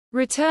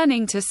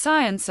Returning to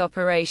science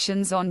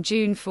operations on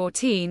June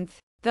 14,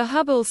 the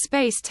Hubble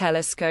Space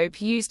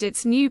Telescope used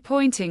its new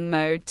pointing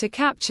mode to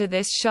capture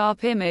this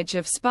sharp image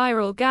of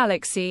spiral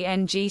galaxy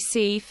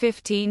NGC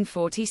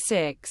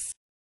 1546.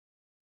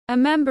 A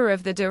member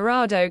of the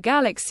Dorado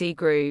galaxy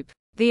group,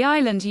 the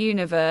island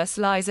universe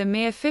lies a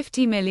mere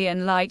 50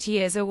 million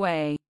light-years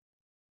away.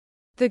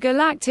 The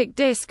galactic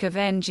disk of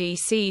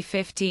NGC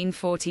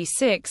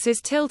 1546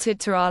 is tilted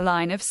to our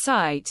line of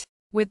sight,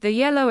 with the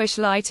yellowish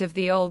light of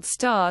the old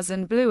stars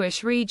and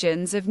bluish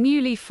regions of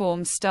newly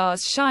formed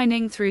stars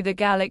shining through the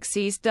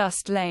galaxy's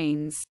dust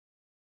lanes.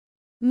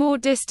 More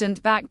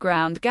distant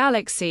background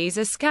galaxies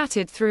are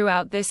scattered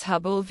throughout this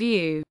Hubble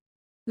view.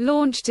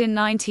 Launched in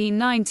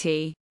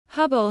 1990,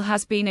 Hubble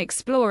has been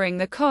exploring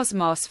the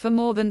cosmos for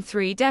more than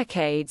 3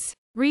 decades,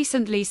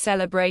 recently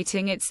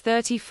celebrating its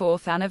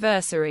 34th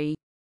anniversary.